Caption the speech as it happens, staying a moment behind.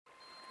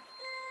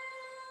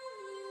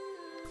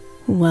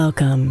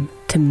Welcome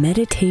to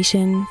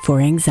Meditation for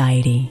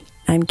Anxiety.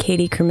 I'm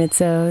Katie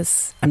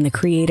Kermitzos. I'm the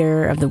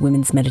creator of the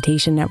Women's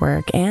Meditation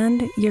Network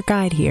and your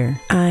guide here.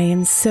 I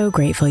am so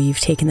grateful you've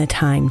taken the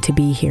time to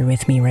be here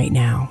with me right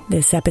now.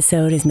 This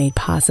episode is made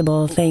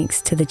possible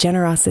thanks to the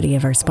generosity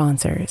of our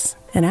sponsors.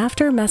 And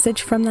after a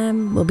message from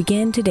them, we'll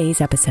begin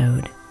today's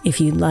episode. If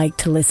you'd like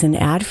to listen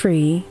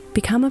ad-free,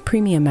 become a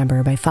premium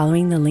member by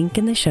following the link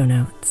in the show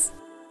notes.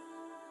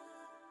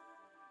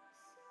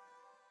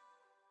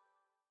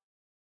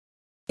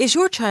 Is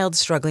your child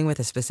struggling with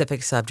a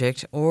specific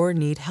subject or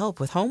need help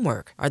with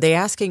homework? Are they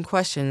asking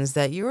questions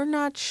that you're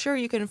not sure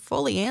you can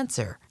fully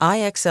answer?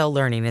 IXL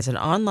Learning is an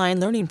online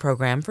learning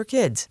program for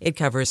kids. It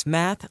covers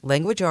math,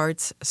 language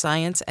arts,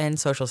 science, and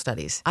social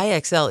studies.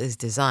 IXL is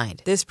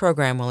designed. This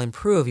program will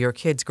improve your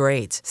kids'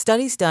 grades.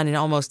 Studies done in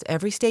almost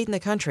every state in the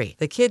country.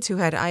 The kids who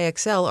had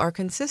IXL are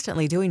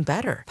consistently doing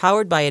better.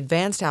 Powered by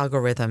advanced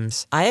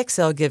algorithms,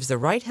 IXL gives the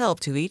right help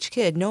to each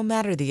kid no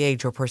matter the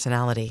age or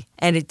personality.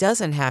 And it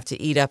doesn't have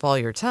to eat up all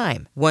your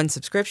time. One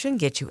subscription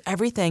gets you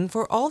everything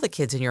for all the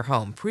kids in your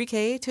home,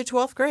 pre-K to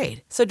 12th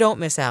grade. So don't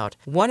miss out.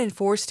 1 in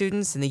 4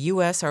 students in the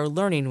U.S. are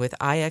learning with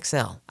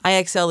IXL.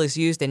 IXL is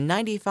used in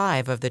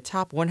 95 of the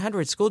top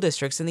 100 school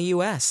districts in the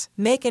U.S.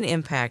 Make an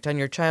impact on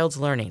your child's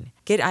learning.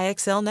 Get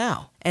IXL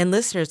now. And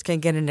listeners can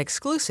get an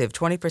exclusive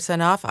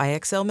 20% off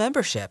IXL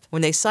membership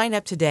when they sign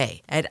up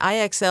today at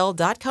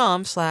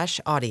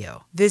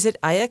IXL.com/audio. Visit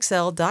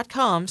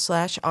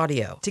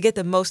IXL.com/audio to get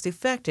the most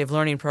effective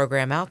learning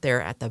program out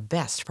there at the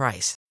best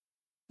price.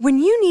 When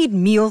you need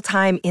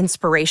mealtime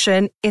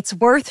inspiration, it's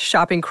worth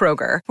shopping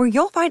Kroger, where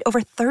you'll find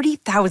over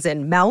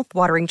 30,000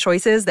 mouth-watering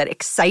choices that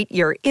excite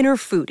your inner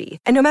foodie.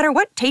 And no matter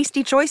what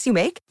tasty choice you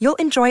make, you'll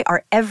enjoy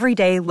our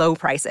everyday low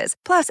prices,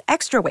 plus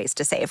extra ways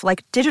to save,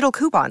 like digital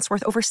coupons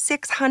worth over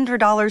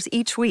 $600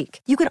 each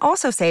week. You can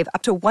also save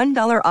up to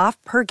 $1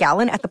 off per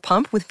gallon at the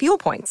pump with fuel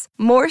points.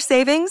 More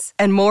savings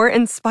and more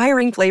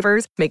inspiring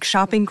flavors make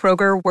shopping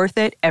Kroger worth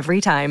it every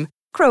time.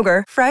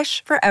 Kroger,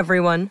 fresh for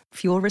everyone.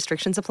 Fuel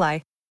restrictions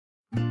apply.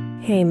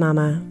 Hey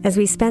Mama, as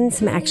we spend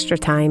some extra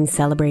time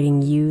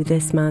celebrating you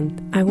this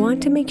month, I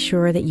want to make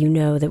sure that you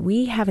know that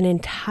we have an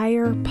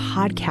entire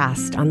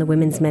podcast on the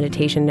Women's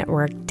Meditation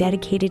Network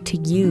dedicated to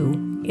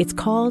you. It's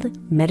called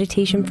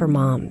Meditation for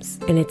Moms,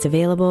 and it's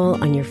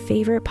available on your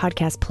favorite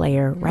podcast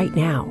player right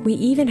now. We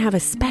even have a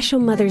special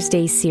Mother's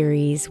Day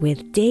series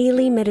with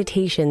daily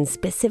meditations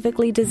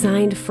specifically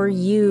designed for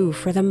you,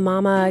 for the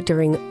mama,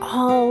 during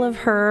all of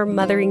her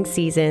mothering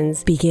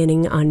seasons,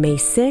 beginning on May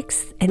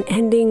 6th and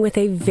ending with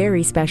a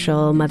very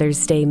special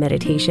Mother's Day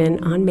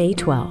meditation on May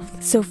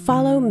 12th. So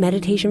follow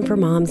Meditation for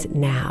Moms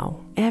now,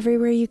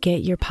 everywhere you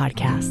get your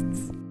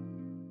podcasts.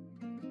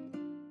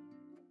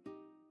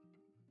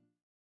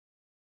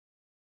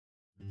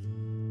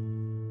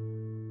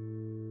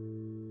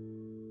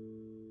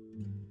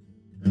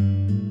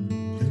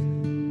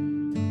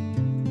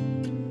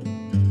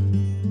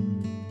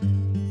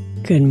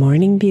 Good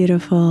morning,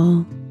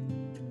 beautiful.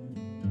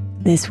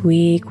 This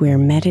week, we're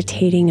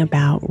meditating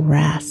about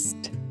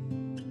rest.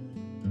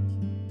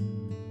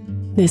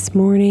 This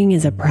morning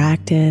is a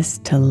practice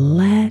to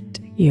let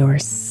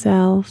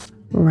yourself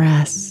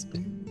rest,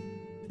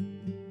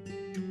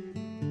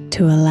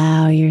 to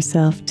allow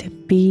yourself to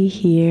be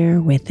here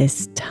with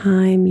this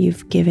time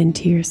you've given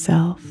to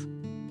yourself,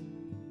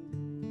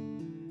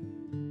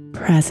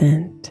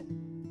 present,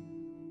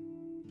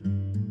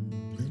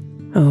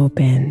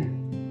 open,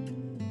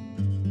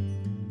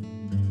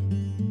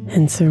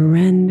 and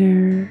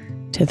surrender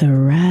to the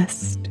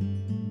rest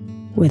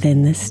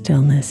within the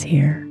stillness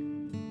here.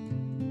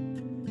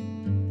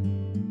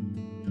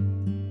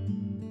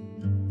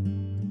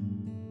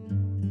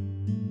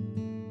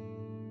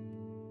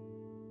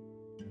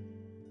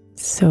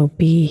 So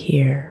be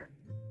here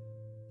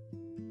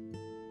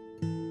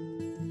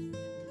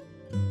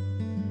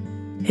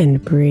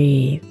and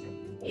breathe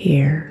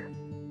here.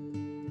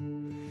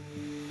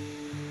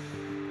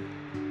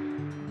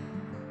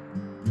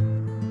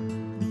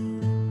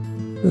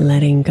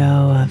 Letting go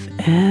of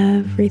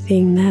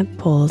everything that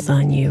pulls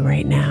on you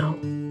right now.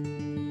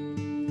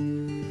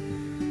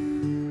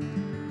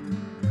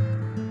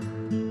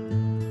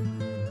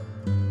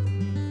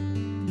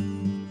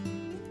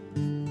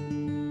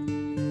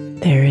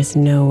 There is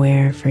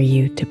nowhere for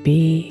you to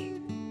be.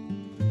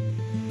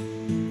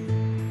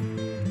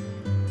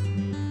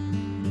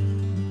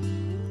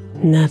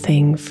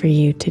 Nothing for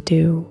you to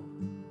do.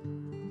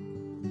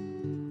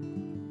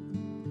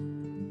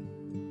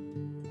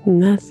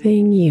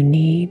 Nothing you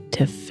need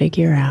to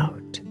figure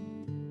out.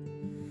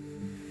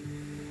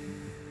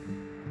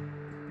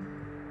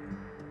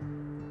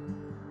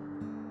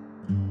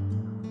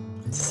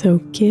 So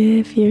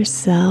give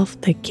yourself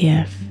the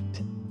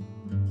gift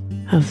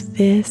of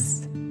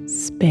this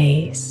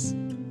space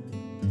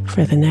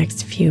for the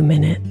next few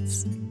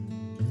minutes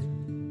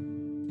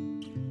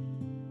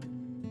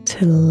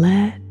to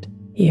let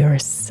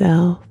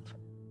yourself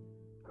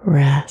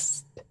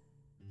rest.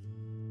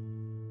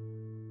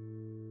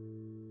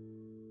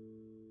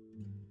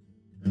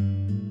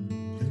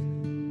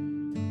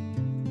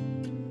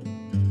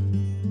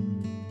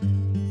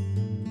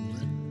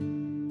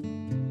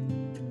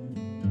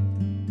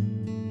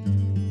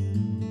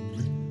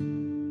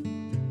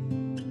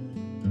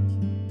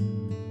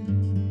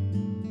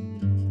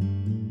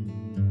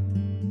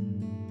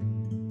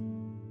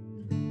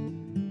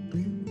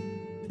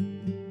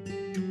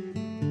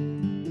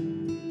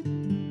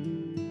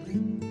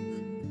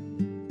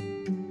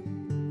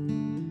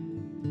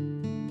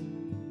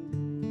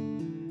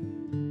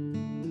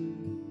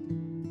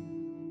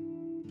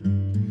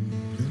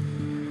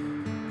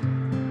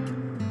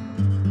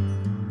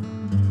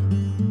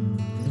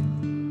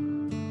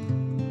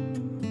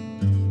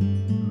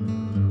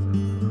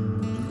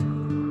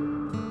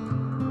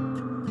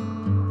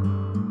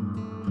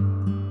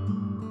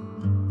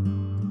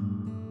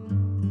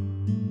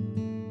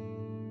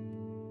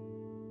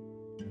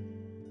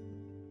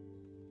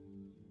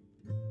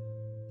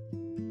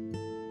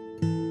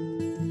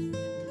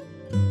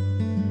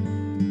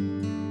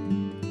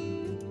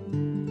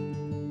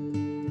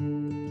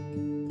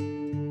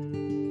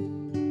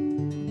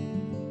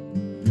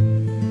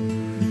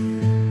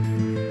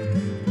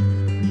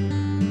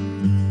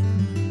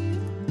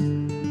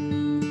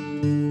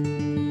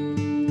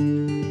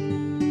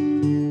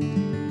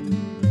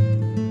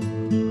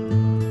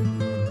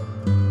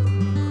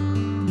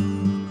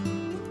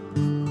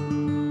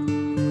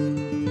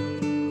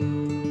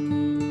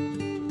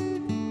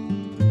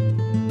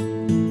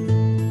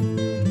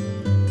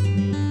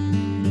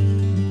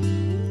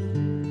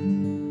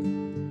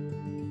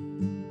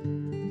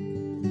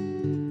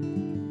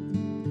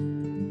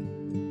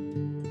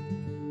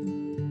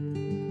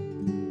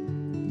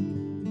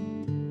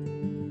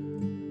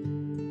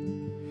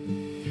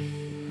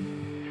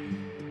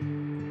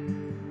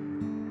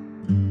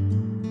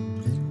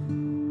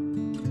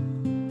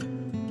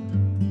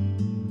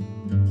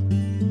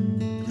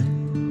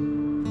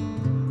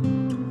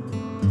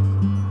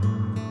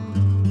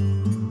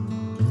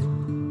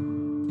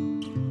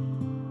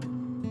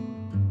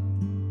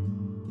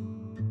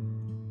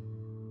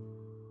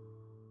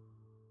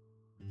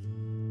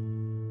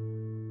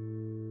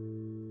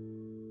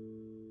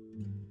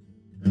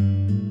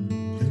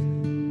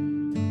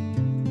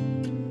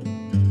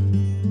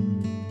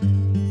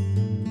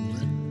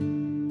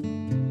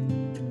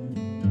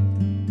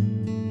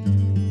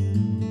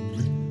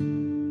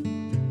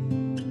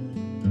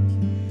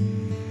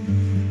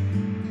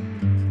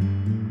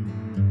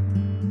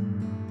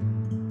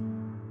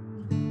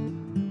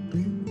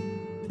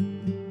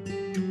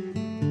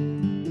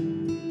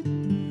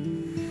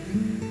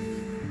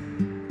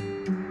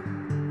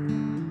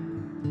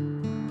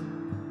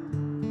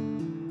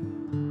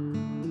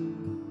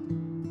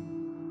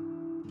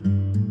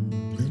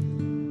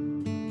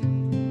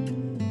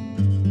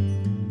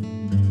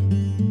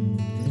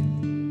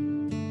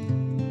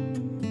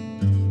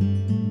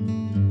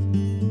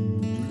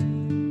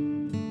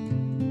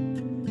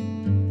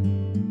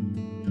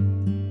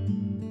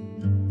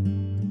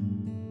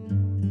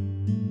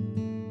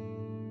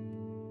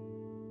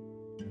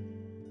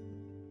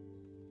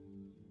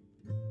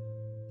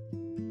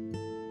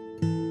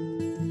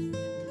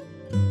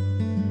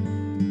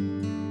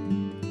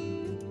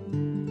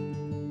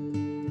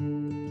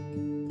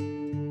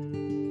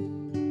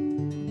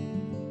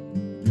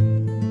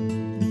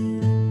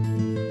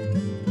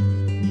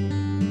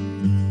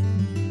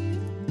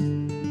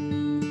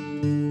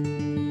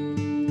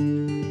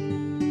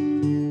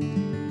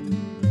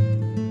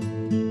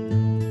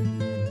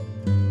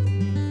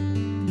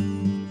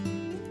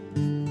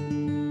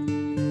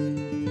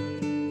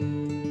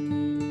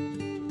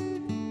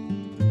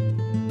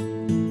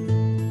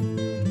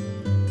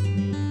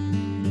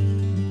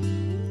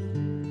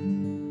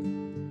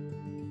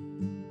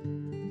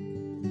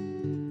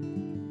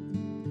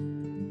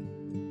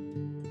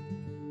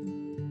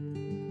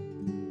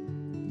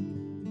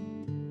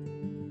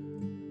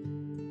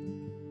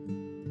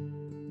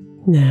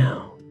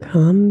 Now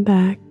come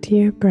back to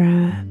your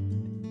breath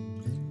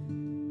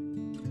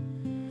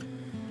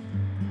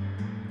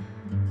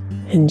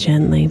and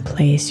gently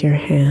place your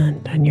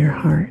hand on your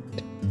heart,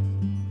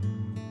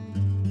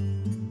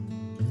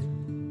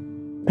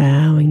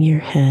 bowing your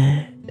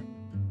head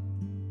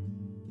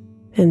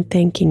and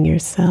thanking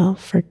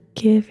yourself for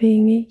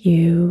giving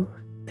you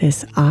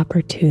this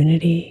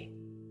opportunity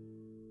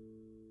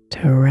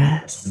to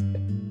rest.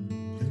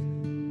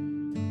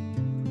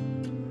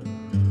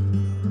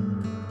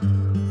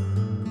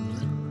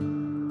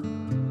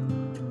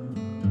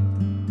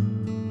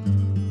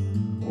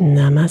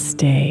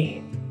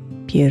 Namaste,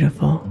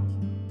 beautiful.